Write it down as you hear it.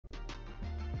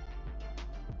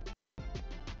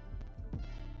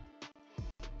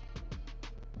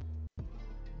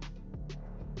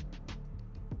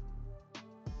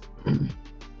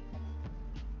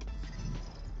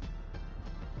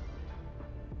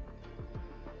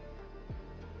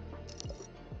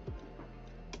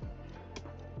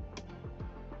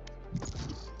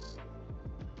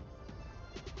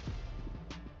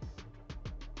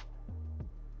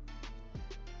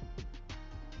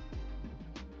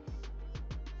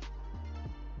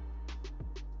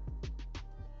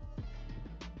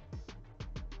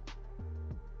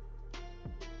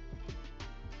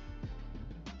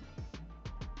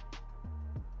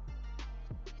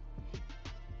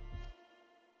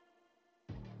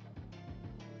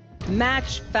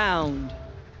Match found.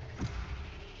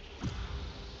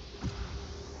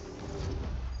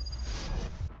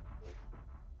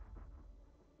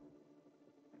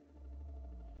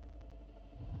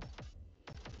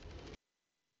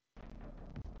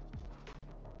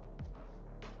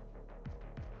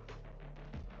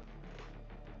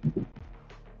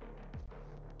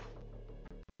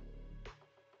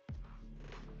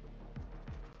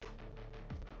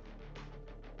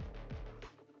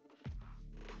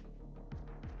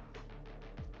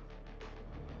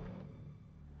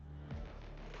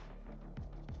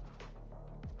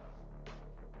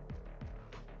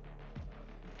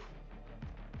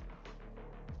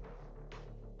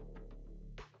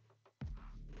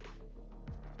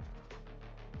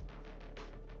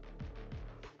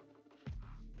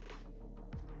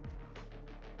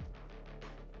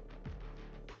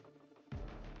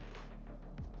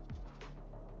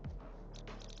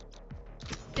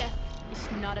 Death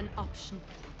is not an option.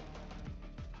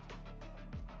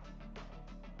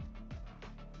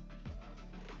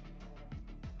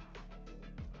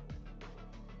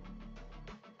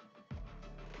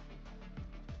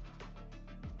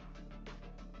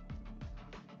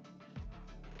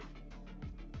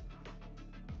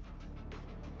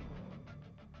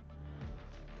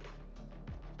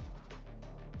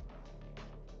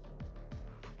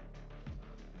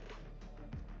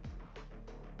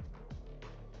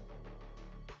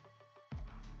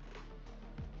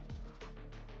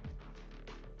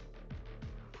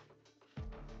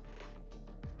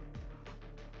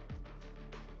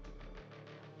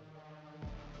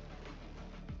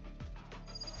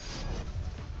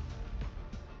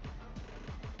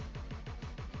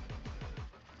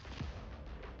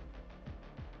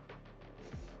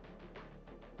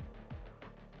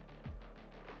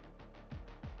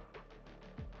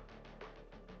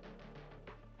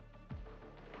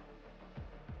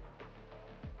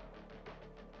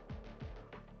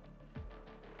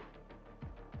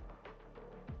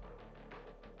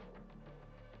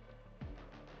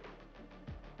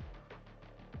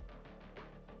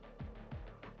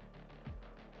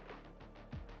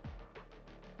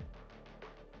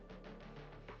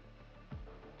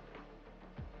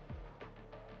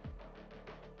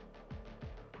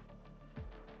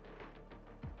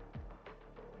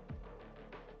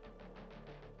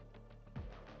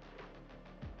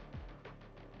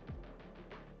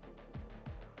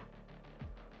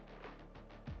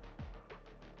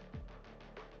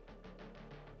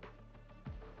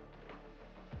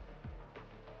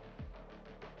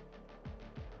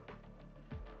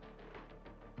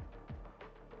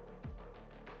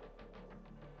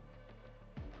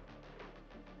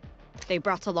 They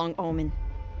brought along Omen.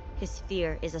 His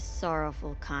fear is a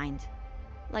sorrowful kind,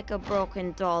 like a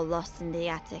broken doll lost in the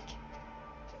attic.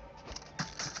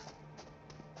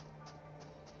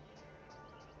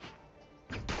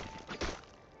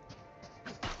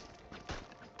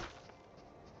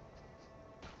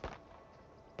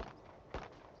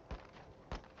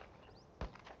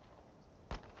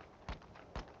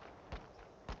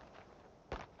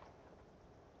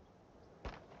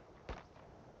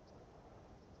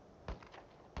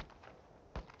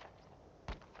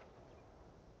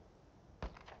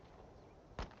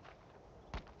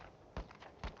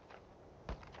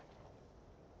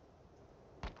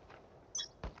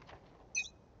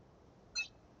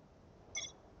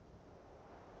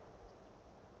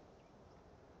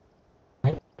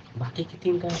 बाकी की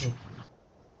team कहाँ है?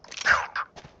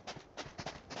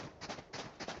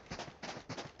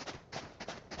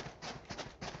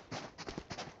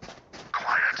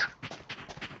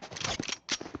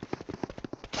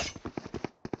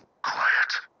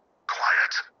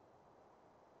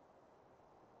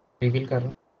 Reveal कर रहा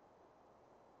हूँ।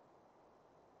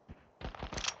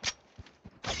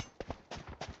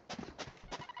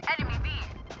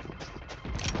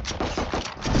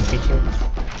 पीछे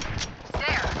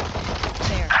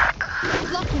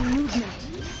Blocking movement.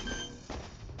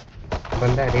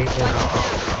 बंदा red है।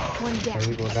 One down.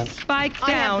 सही बोला। Spike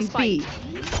I have down the spike. B.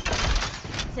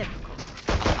 Typical.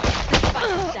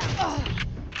 Spike is down.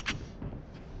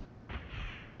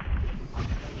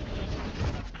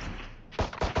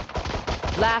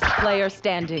 Last player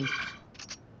standing.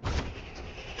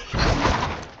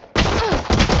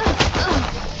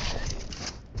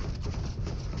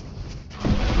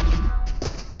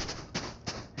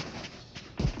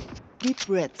 Deep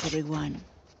breaths, everyone.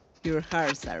 Your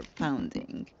hearts are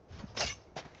pounding.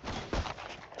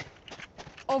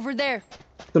 Over there.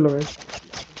 चलो guys.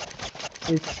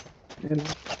 एक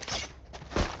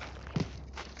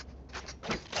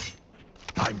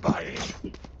I'm buying.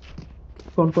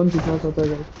 कौन कौन जीतना चाहता है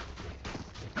guys?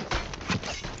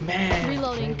 मैं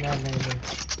Reloading. नहीं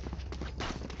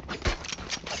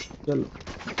चलो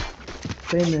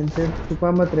सही मैन से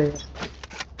छुपा मत रहे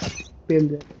फेल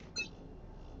जाए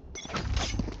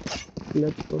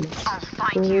let's go let's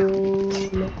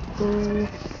go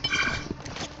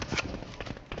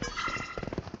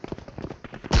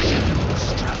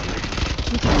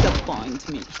Disappoint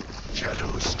me.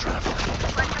 Shadows travel.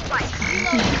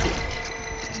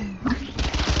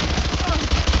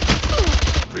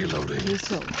 Reloading.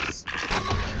 Results.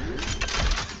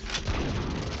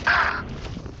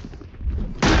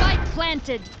 Spike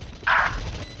planted.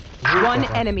 One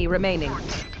enemy remaining.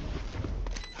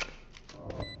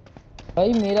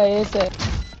 भाई मेरा एस है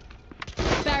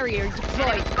Barrier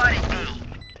deployed.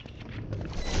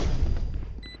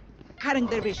 Cutting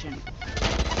their vision.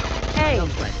 Hey,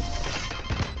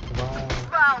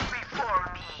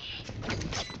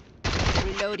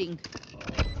 Reloading.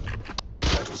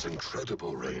 That was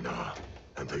incredible, Reyna.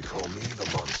 And they call me the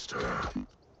monster.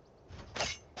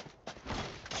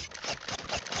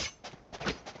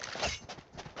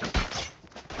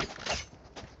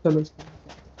 चलो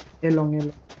ये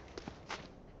long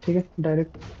ठीक है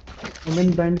direct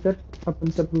women blind कर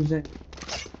अपन सब घुस जाए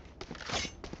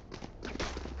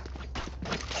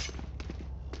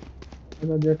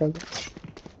जेट आ गया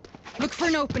Look for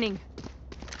an opening.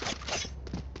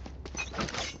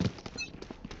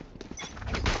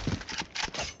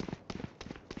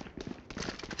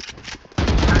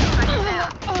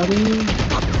 अरे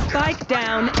spike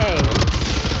down A.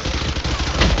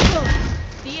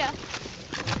 See ya.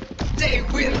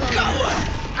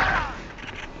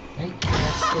 नहीं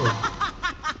कैसे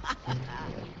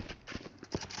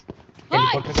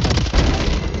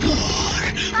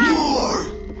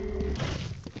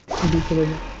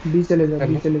हेलीकॉप्टर बी चले जा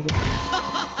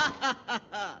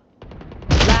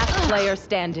Last player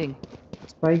standing.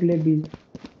 स्पाइक ले B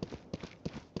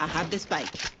I have the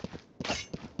spike.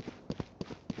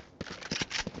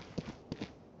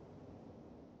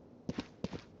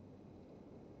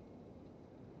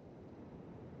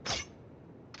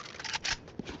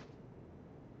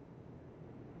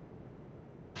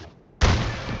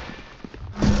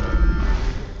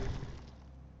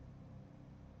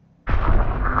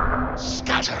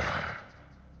 Scatter.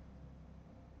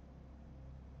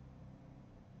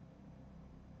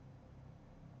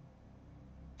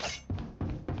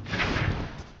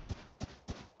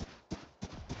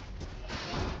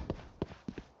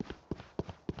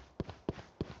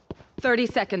 Thirty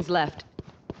seconds left.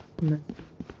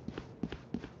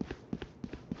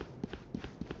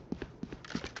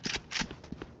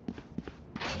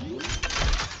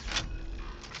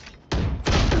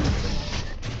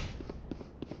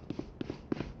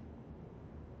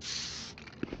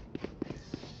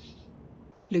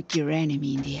 Look your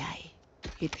enemy in the eye.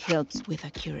 It helps with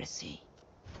accuracy.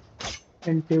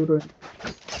 And टेवरो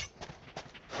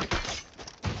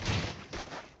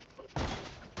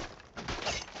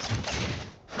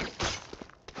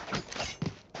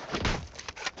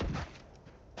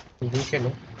भी चलो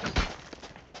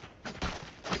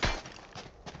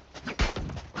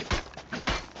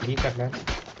भी करना है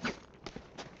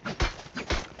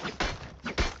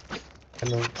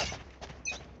हेलो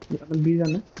अपन बी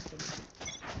जाना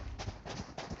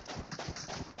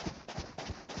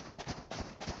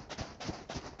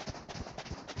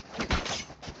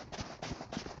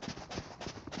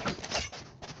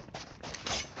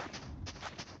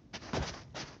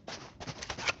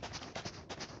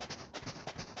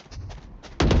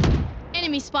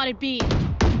Enemy spotted B.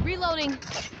 Reloading.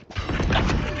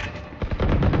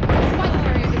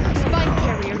 Spike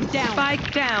carrier down.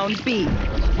 Spike down B.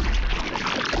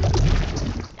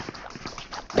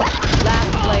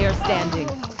 Last player standing.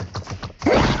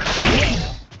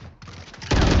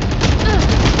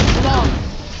 Long.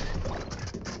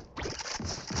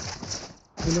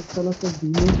 ये लोग चलो तो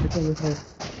बी में बैठा है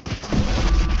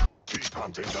Keep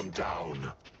hunting them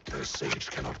down. Their sage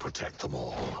cannot protect them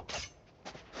all.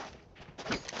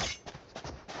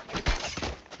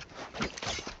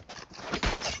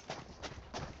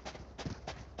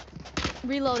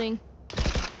 Reloading.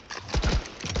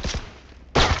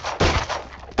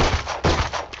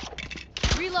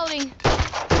 Reloading.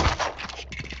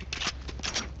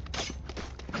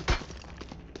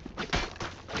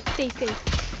 Stay safe.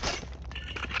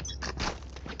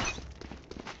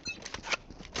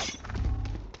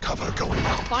 Cover going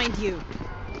out. Find you.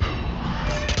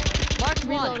 Mark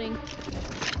reloading.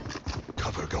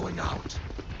 Cover going out.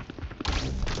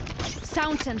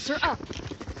 Sound sensor up.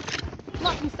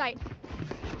 Blocking sight.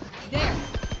 There.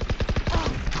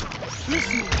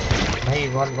 Listen. भाई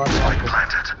wall Spike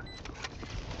planted.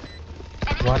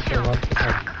 Wall पे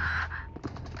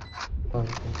Sage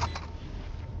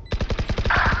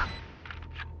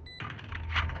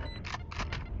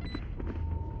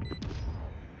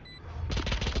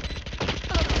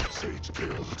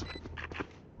killed.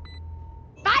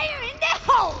 Fire in the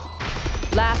hole!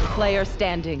 Last player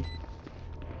standing.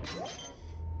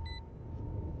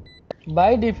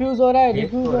 भाई diffuse हो रहा है, ये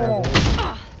diffuse तो हो रहा रहा है है।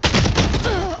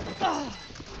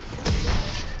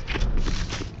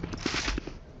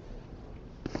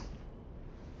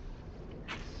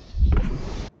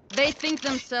 They think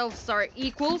themselves are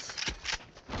equals?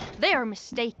 They are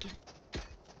mistaken.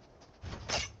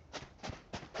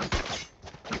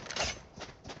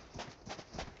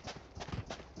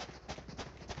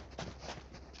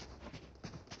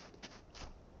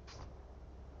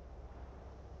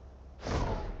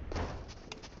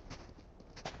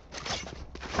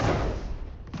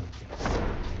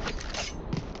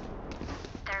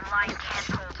 Their line can't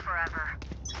hold forever.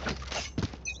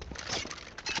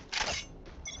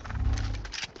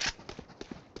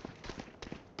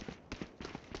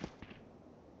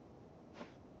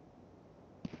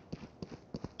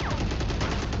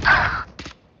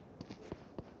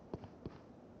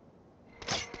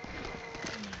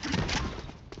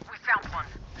 We found one.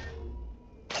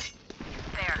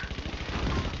 There.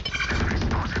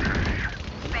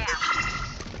 Bam.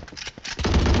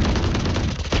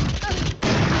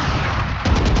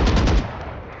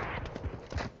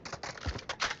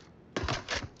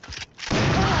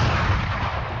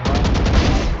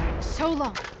 So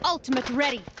long. Ultimate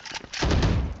ready.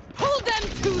 Pull them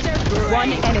to their grave.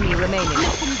 One enemy remaining.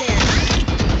 Nothing there.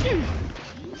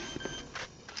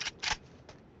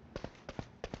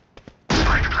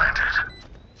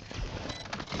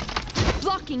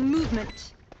 Blocking movement.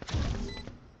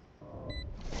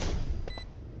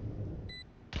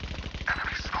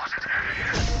 Enemy spotted.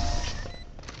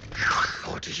 You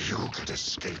thought you could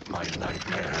escape my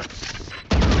nightmare?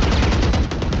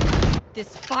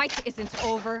 This fight isn't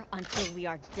over until we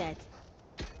are dead.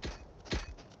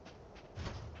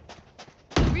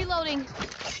 Reloading.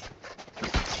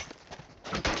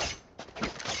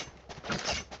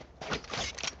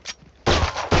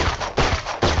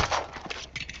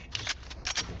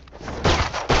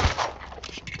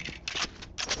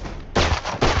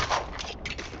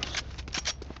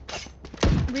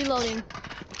 Reloading.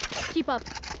 Keep up.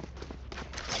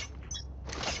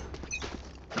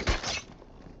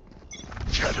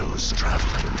 Shadows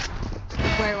traveling.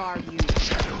 Where are you?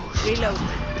 Shadows. Reload.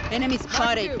 Enemy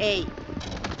spotted A.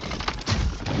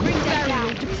 Bring that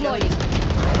down. Deploying.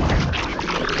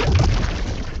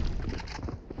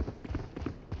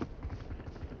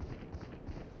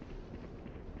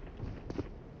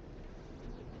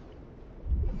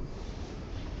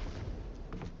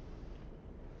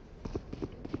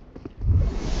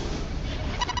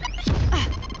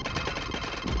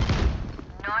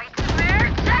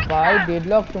 भाई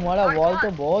deadlock तुम्हारा wall तो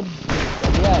बहुत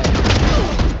बढ़िया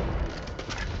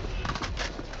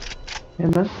है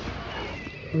ना?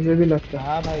 मुझे भी लगता है। है।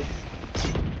 हाँ भाई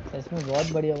सच में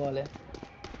बहुत बढ़िया वॉल है।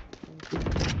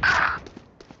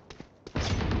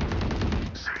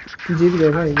 जीत गए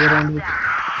भाई ये राउंड भी।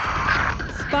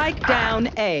 Spike down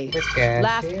A. But कैसे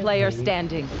Last player भाई?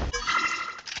 standing.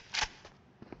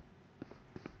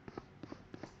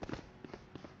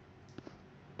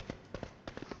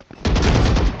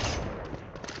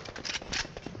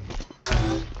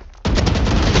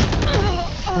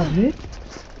 अरे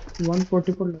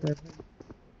 144 लगा है।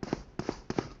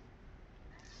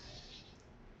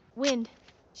 Wind.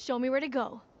 Show me where to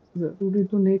go. जरूरी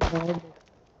तो नहीं था।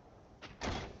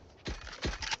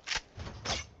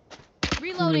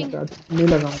 Reloading. नहीं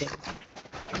लगाऊंगा।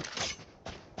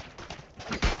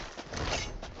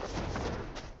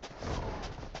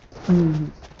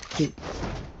 ठीक।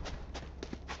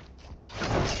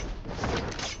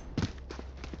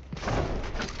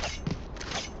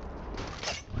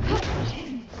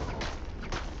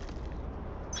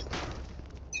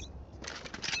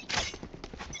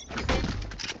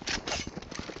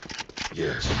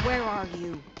 Yes. Where are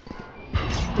you?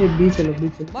 ये बी चलो बी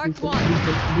चलो Mark बी चलो one. बी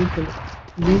चलो बी चलो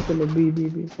बी चलो B B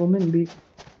B women B.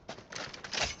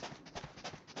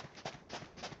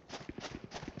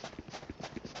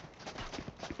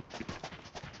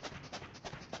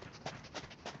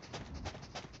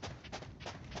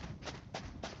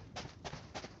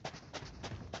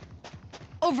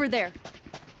 Over there.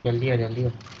 जल्दी आ जल्दी आ।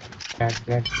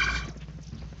 बैक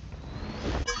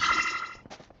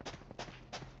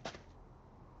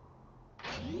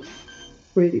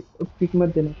कोई पिक मत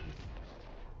देना।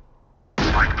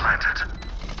 Spike planted.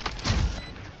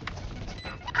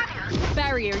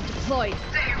 Barrier deployed.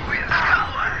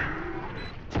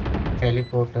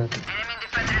 Helicopter. Enemy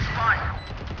defender spawn.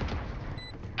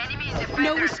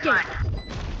 No escape.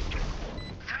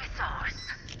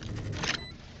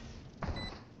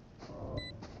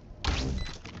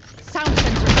 Sound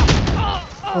sensor up.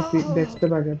 Okay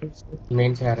Dexter आ गया डेक्स्टर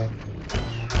मेन से आ रहा है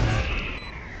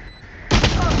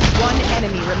One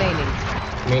enemy remaining.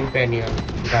 मेन पे नहीं है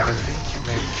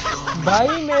गारंटी भाई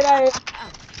मेरा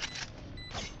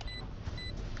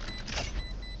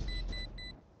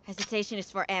Hesitation is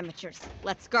for amateurs.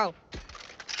 Let's go.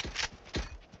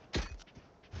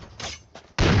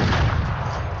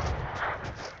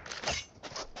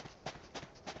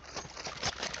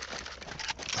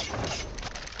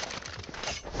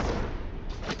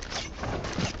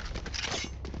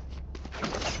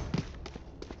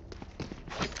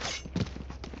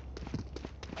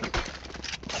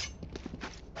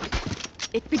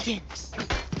 It begins.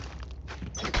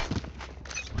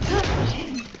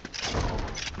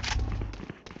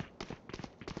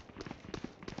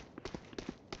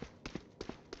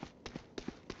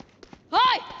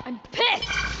 Hi! I'm pissed!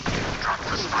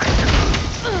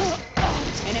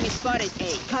 Enemy spotted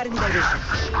A. Cutting the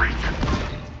vision.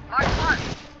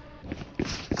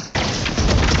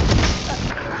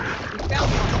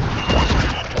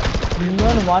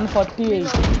 Neon 148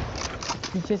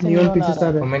 पीछे से नियॉन neon पीछे आ से आ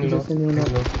रहा रहा ओमेन है लो पीछे से नियॉन आ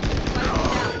रहा है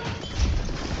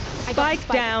Spike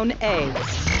down A.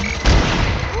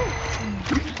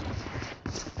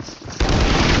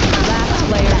 Last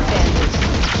player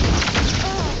standing.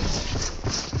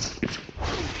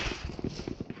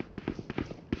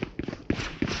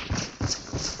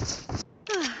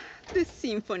 The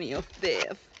symphony of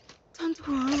death. Don't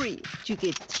worry, you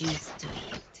get used to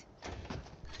it.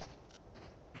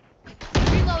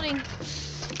 Reloading.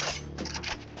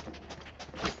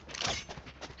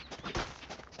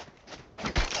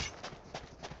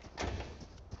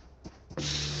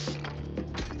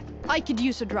 I could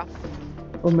use a drop.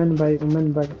 Women bye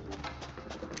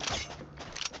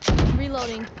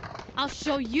Reloading. I'll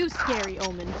show you, scary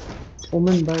omen.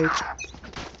 Women bye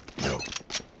No.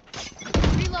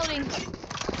 Reloading.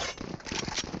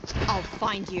 I'll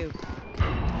find you.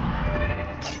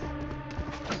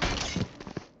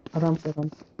 आराम से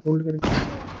hold करके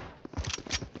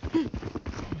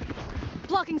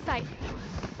Blocking sight.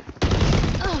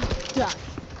 Done.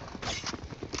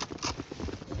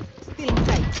 Still in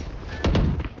sight.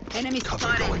 Enemy Cover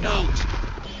spotted going A. out.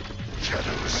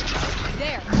 Shadows traveling.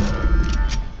 There.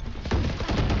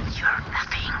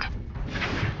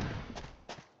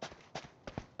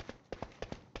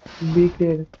 B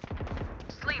clear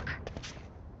Spike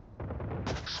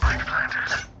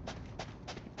planted.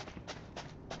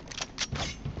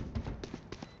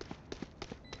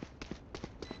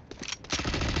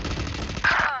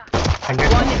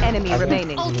 One enemy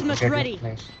remaining. Ultimate ready.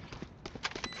 Nice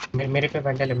मेरे पे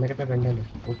bundle है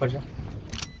ऊपर जा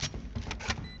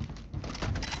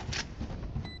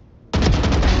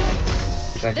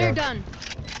They're done.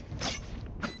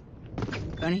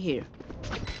 Gun here.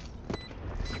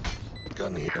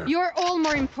 Gun here. You're all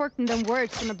more important than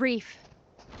words in a brief.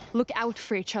 Look out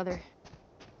for each other.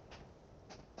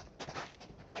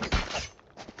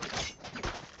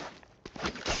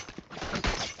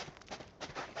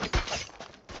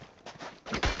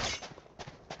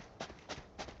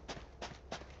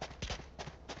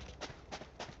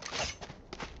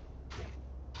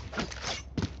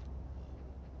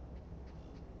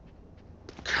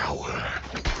 Coward.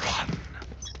 Run.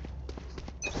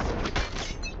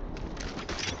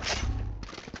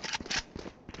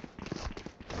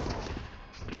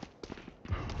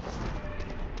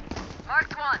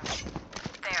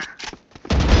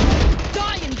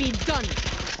 Die and be done.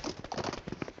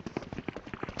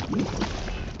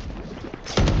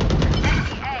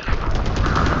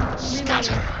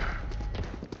 Reloading.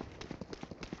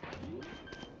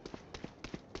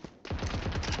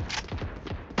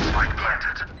 Spike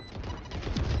planted.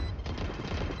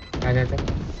 आ जाते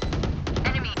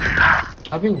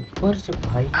अबे ऊपर से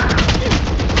भाई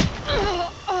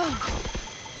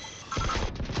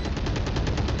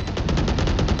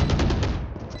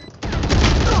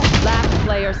Last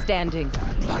player standing.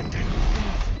 Blinding.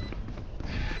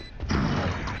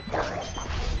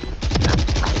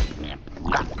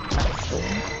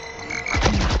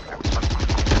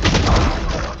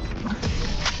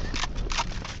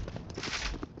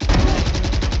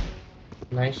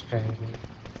 Nice try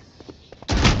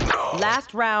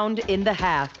Last round in the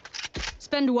half.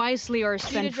 Spend wisely or Need a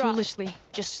spend drop. foolishly.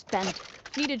 Just spend.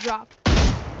 Need a drop.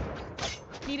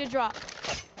 Need a drop.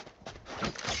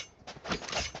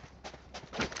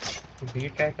 B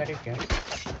try करे क्या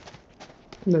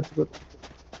let's go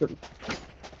चलो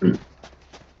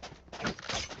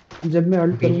जब मैं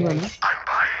alt करूंगा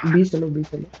ना B चलो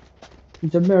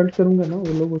जब मैं अल्ट करूंगा ना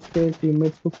वो लोग उसके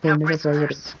टीममेट्स को फोड़ने का ट्राई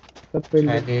करेंगे तब पे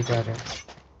शायद ये जा रहे हैं।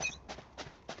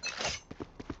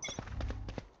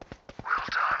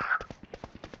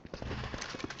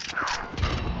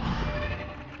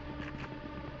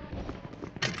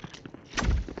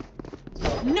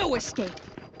 No escape.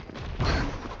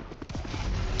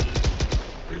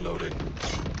 Reloading.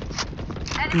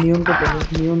 नियॉन को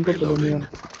पकड़ो neon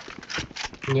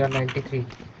near 93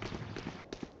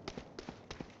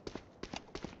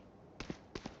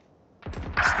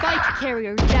 Spike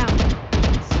carrier down.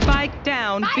 Spike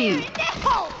down B.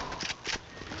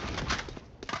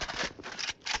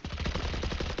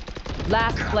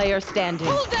 Last player standing.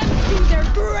 Pull them to their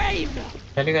grave.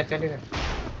 चलेगा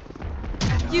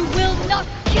You will not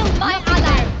kill my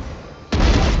ally.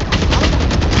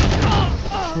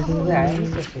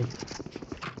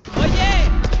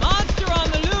 Monster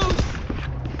on the loose.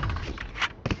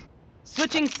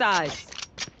 Switching sides.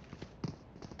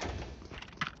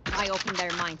 I open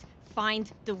their minds.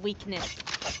 Find the weakness.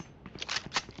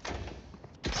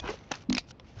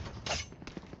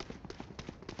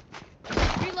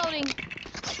 Reloading.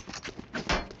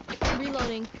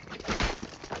 Reloading.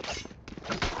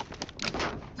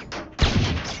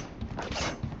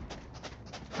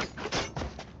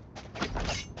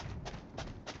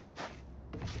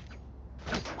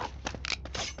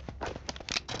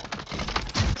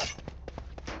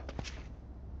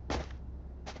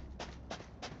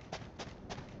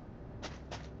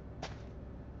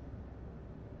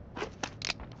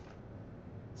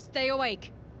 Stay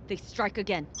awake. They strike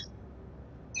again.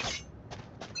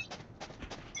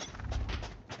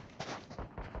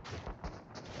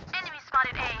 Enemy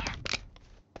spotted A.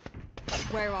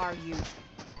 Where are you?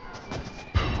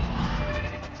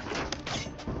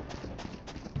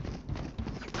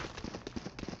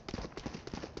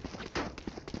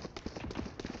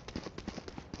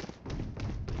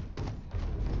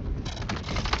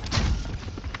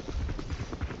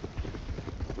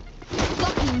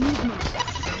 Blocking movement.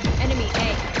 Enemy A.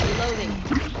 Reloading.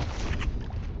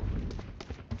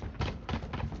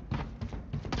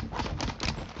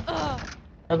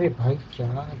 अबे भाई क्या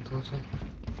 200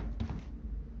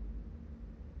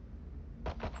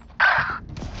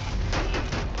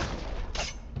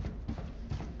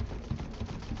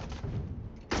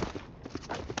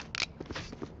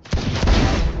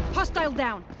 Hostile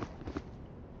down.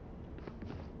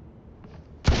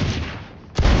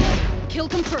 Kill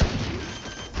confirmed.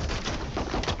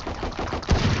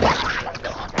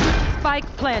 Spike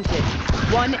planted.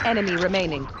 One enemy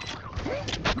remaining.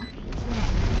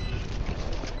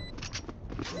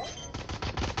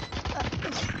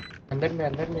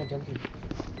 अंदर में जल्दी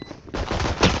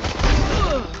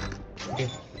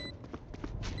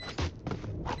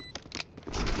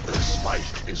The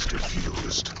spike is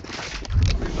defused.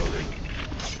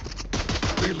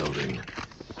 Reloading.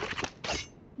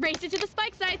 Race it to the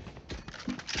spike sites.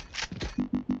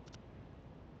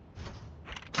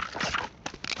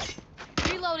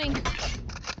 Reloading.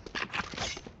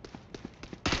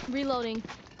 Reloading.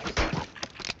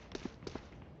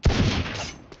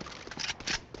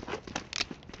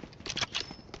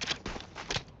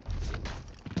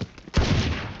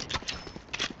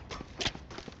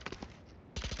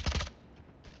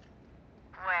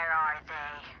 Where are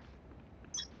they?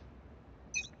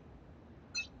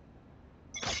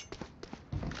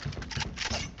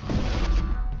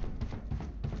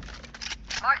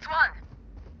 Marked one.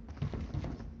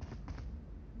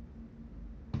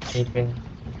 ठीक है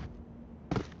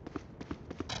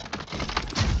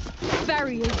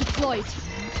Barrier deployed.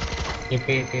 ठीक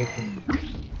है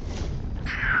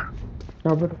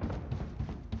कहाँ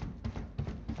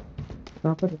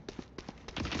पर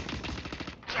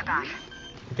Get back.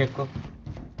 देखो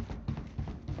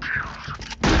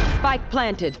Spike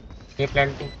planted. ये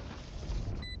planting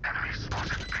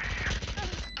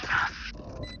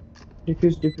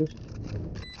diffuse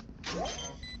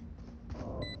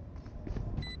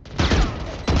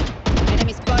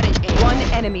Enemy spotted A. One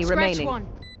enemy Scratch remaining. one.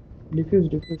 Diffuse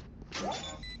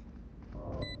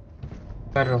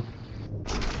कर रहा हूँ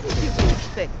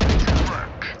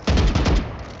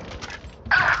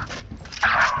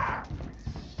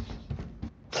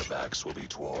Their backs will be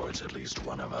towards at least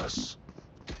one of us.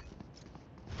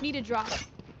 Need a drop.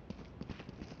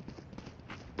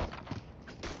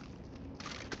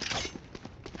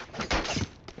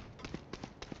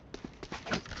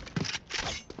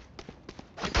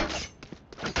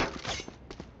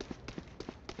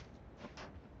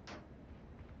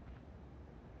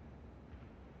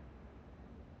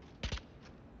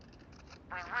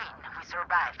 We win. We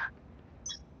survive.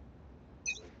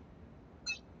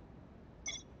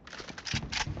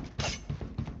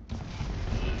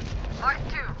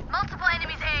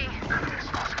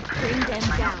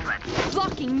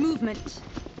 Blocking movement.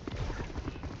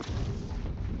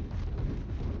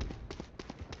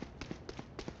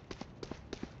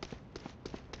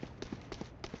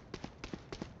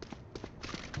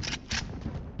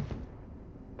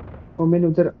 Women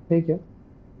उधर है क्या?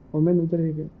 Women उधर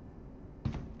है क्या?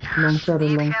 Long से आ रहा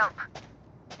है, Need long. help.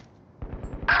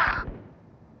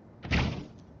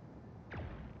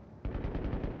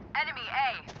 Enemy A.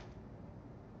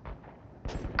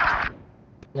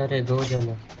 अरे दो जन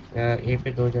है। ए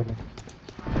पे दो जन है।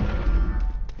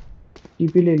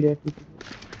 टीपी ले लिया, टीपी।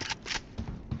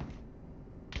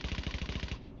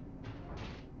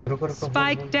 रुको रुको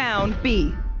Spike down B.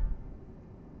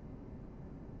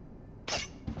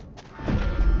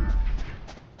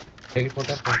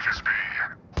 टेलीपोर्टर पे।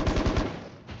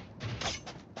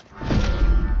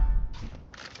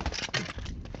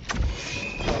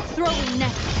 Throwing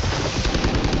net.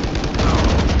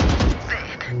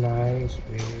 नाइस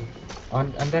भाई।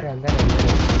 अंदर अंदर अंदर।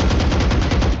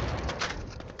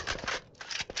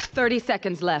 30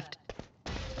 seconds left.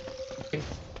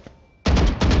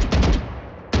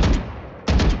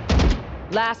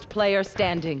 Last player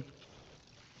standing.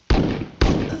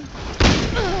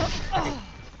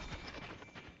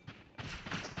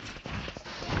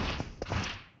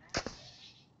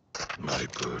 My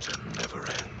burden never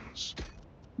ends.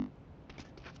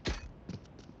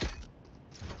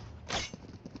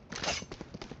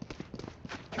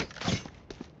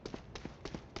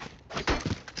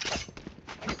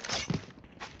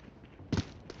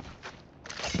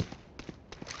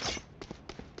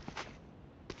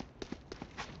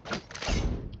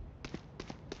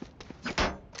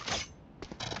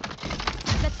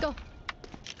 Let's go.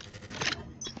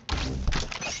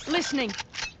 Listening.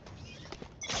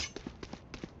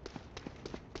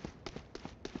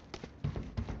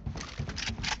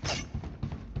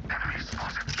 Enemy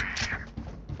spotted B.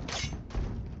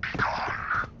 Be gone.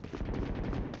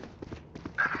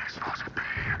 Enemy spotted B.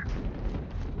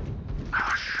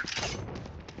 Hush.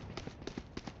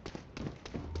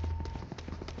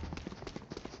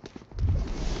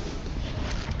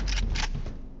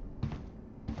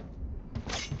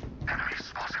 Enemy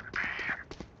spotted B.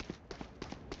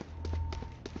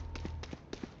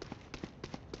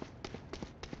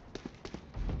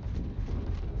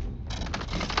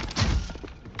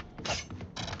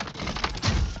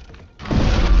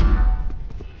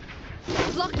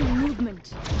 Blocking movement.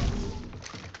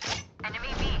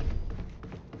 Enemy B.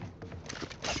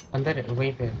 अंदर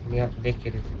वहीं पे मैं देख के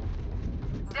देख।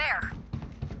 There.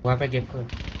 वहाँ पे देखो।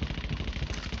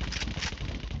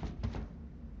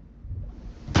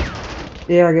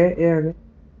 ए आ गए, ए आ गए।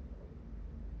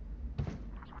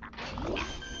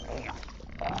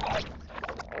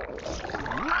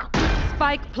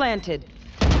 Spike planted.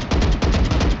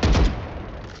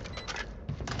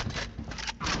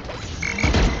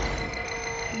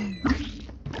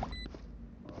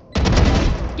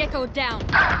 Gecko down.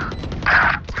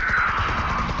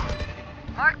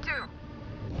 Mark 2.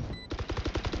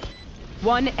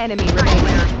 One enemy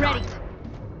remaining. Ready.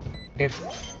 डिफ।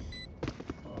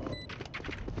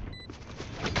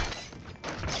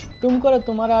 तुम करो,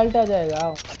 तुम्हारा अल्ट आ जाएगा।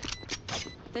 आओ।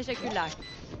 Teşekkürler.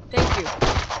 Thank you.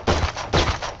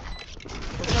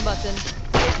 Push a button.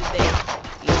 Save it there.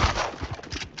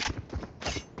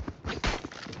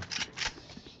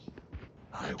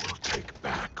 I will take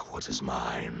back what is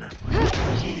mine.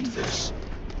 Heed this.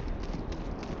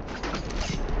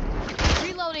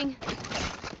 Reloading.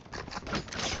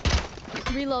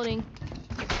 Reloading.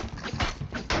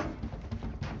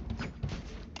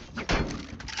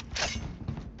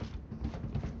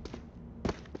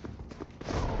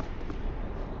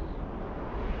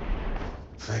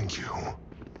 Thank you.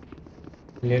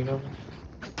 ले लो।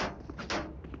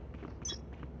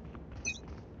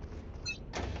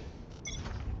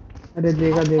 अरे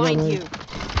देगा देगा Find भाई। you.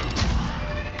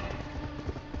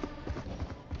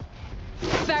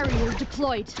 Barrier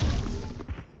deployed.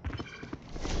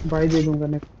 भाई दे दूंगा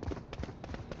नेक्स्ट।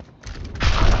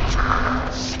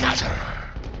 Scatter.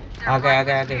 आ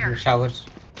गए showers.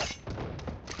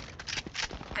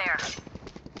 There.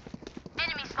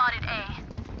 Enemy spotted A.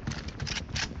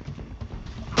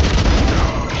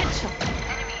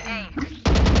 Enemy A.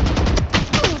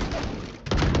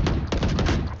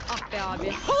 Ah be abi.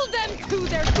 Pull them to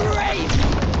their grave.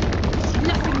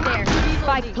 Nothing there.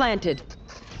 Spike planted.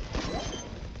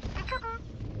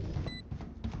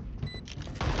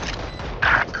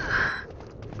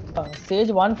 Says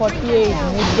 148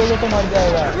 mood दोगे तो मर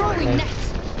जाएगा। Throwing net.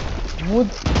 मूड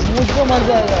तो मर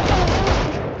जाएगा।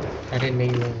 अरे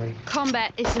नहीं हुआ भाई।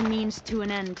 Combat is a means to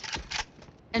an end.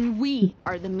 And we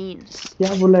are the means.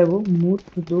 क्या बोला है वो? मूड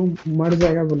दो मर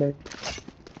जाएगा बोला है।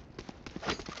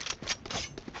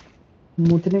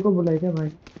 मूतने को बुलाए क्या भाई?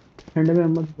 ठंड में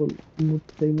मत बोल,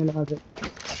 मूतने में लगा दे।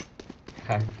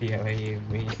 हाँ दिया भाई ये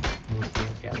भी मूर्ति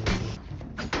क्या बोलूं।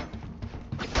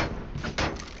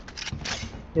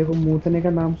 देखो मूतने का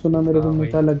नाम सुना मेरे को हाँ भाई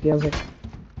मूता लग गया भाई।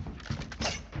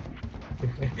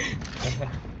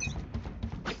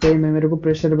 सही में मेरे को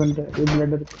प्रेशर बन रहा है ये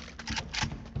ब्लडर पे।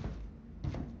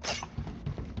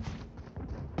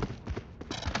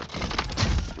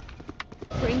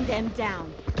 Bring them down.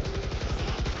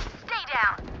 Stay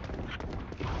down.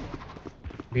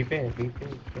 बीपे क्या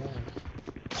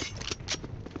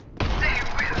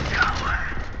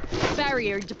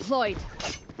Barrier deployed.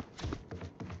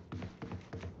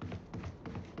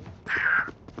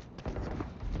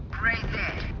 Right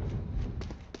there.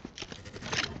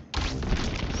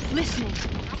 Listening.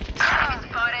 Enemy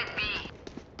spotted B.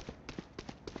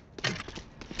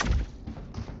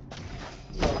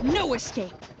 No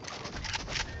escape.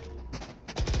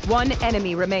 One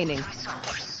enemy remaining.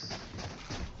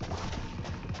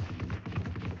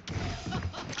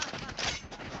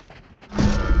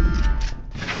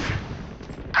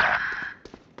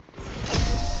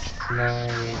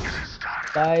 Nice.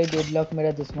 भाई डेडलॉक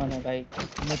मेरा दुश्मन है भाई,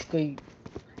 मुझको ही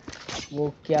वो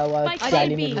क्या हुआ Spike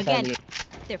चाली में B. घुसा Again, दिया।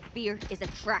 their fear is a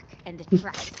track, and the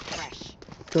track is fresh.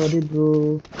 Sorry bro.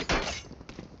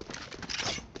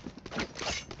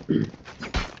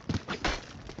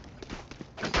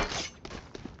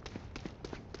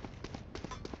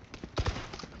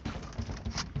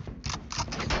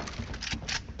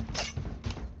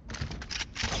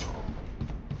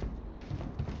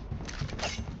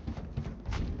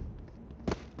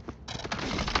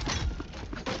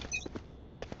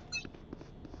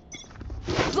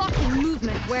 Blocking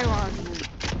movement. Where are you?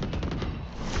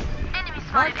 Enemy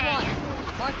Mark spotted A. 1.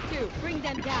 Mark 2. Bring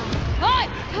them down. Hi!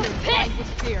 Blind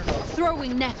with fear.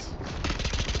 Throwing net.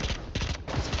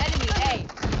 Enemy A.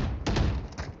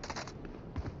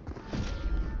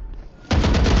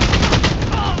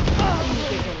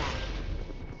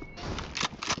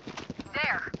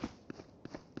 There.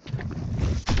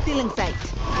 Still in sight.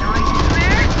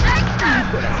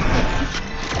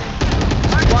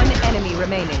 One enemy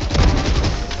remaining.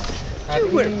 You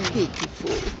were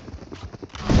pitiful.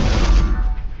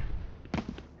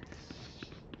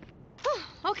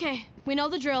 Okay, we know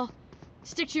the drill.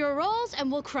 Stick to your roles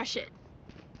and we'll crush it.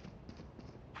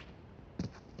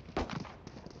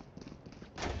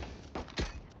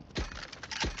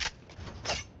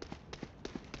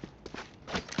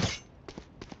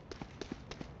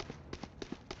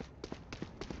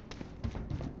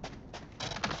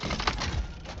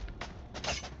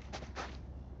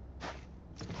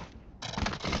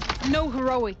 No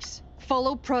heroics.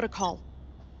 Follow protocol.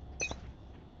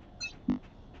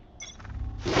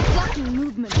 Blocking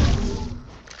movement.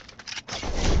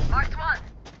 Marked 1.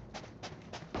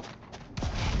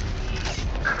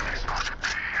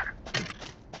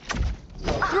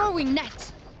 Throwing net.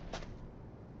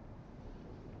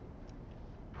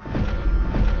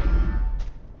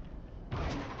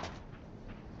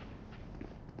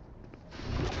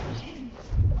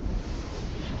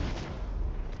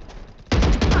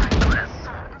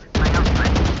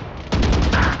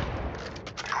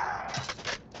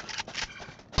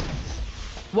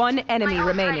 One enemy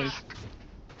remaining.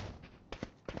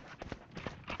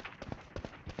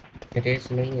 Race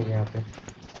नहीं है यहाँ पे।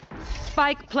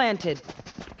 Spike planted.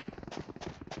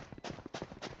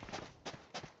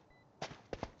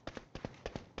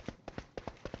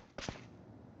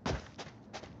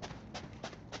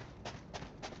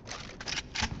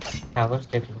 Towers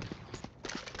देख लो।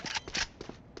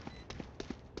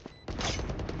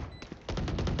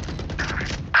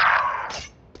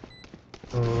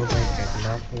 ओ भाई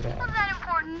deadlock पूरा। Was that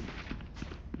important?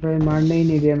 भाई मारने ही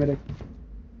नहीं दिया मेरे को।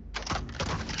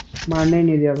 मारने ही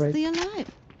नहीं दिया भाई। Stay alive.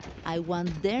 I want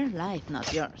their life,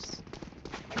 not yours.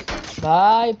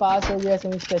 भाई पास हो गया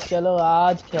सेमेस्टर, चलो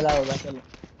आज खेला होगा चलो।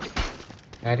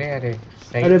 अरे अरे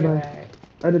सही अरे है भाई,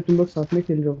 अरे तुम लोग साथ में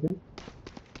खेल रहे हो क्या?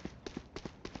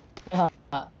 हाँ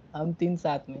हाँ, हम 3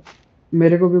 साथ में।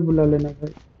 मेरे को भी बुला लेना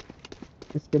भाई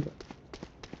इसके बाद,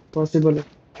 पॉसिबल है।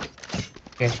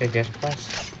 कैसे जस्ट पास।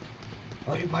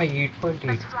 अरे भाई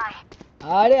 8.8। Fly.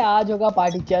 अरे आज होगा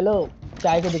पार्टी, चलो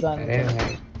चाय की दुकान में अरे चलो।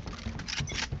 भाई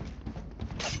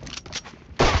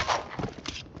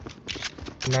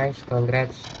नाइस,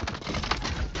 कांग्रेट्स।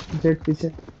 जेट पीछे।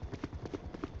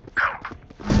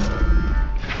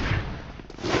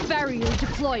 Barrier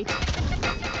deployed.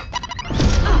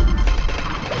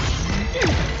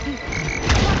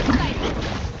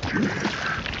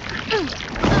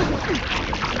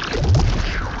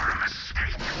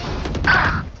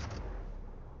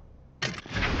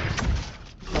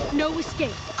 No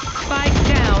escape. Spike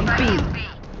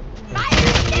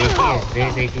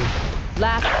race 80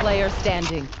 Last player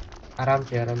standing. आराम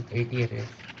से 80 है रेस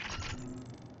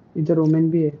इधर ओमेन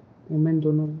भी है, ओमेन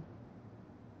दोनों है।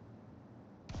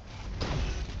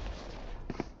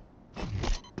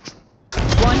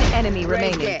 One enemy Right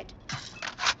remaining. dead.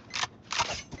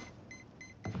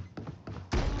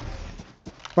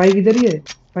 Spike इधर ही है,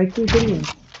 स्पाइक तो इधर ही है।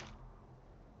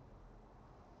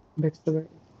 बैक तो बैक।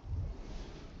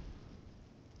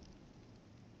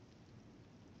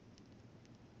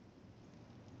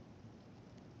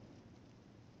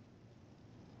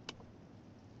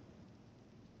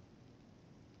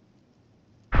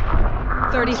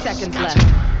 Thirty seconds left.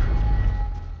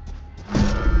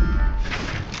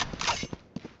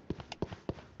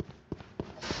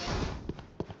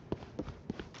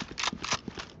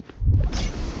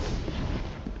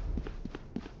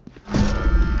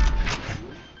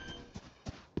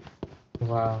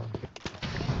 वाह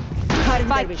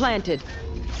Spike planted.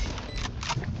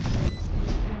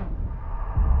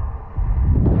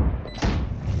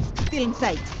 Still in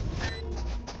sight.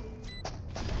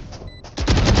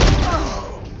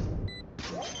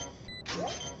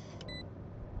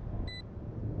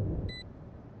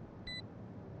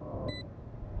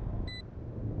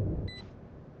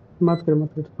 मत कर,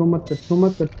 थ्रो मत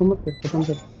कर, खत्म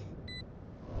कर।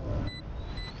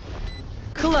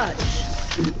 Clutch.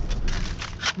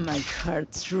 My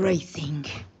heart's racing.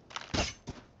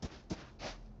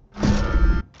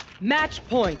 Match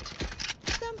point.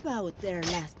 Stamp out their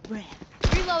last breath.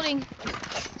 Reloading.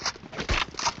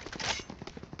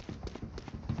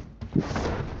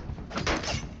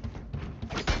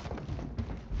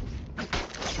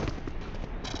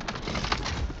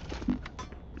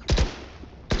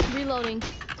 Reloading.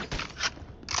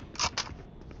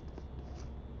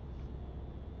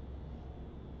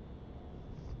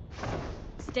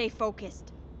 Stay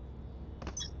focused.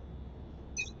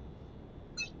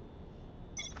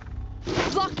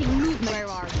 Blocking movement. Where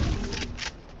are you?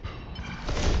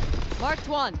 Marked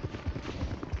one.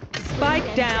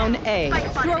 Spike down A.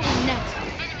 Throwing net.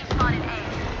 Enemy spotted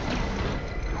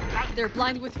A. They're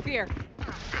blind with fear.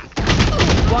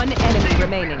 One enemy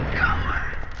remaining.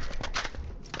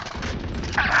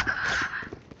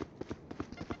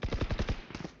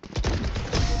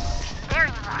 There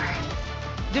you are.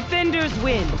 Defenders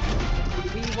win.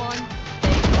 We won.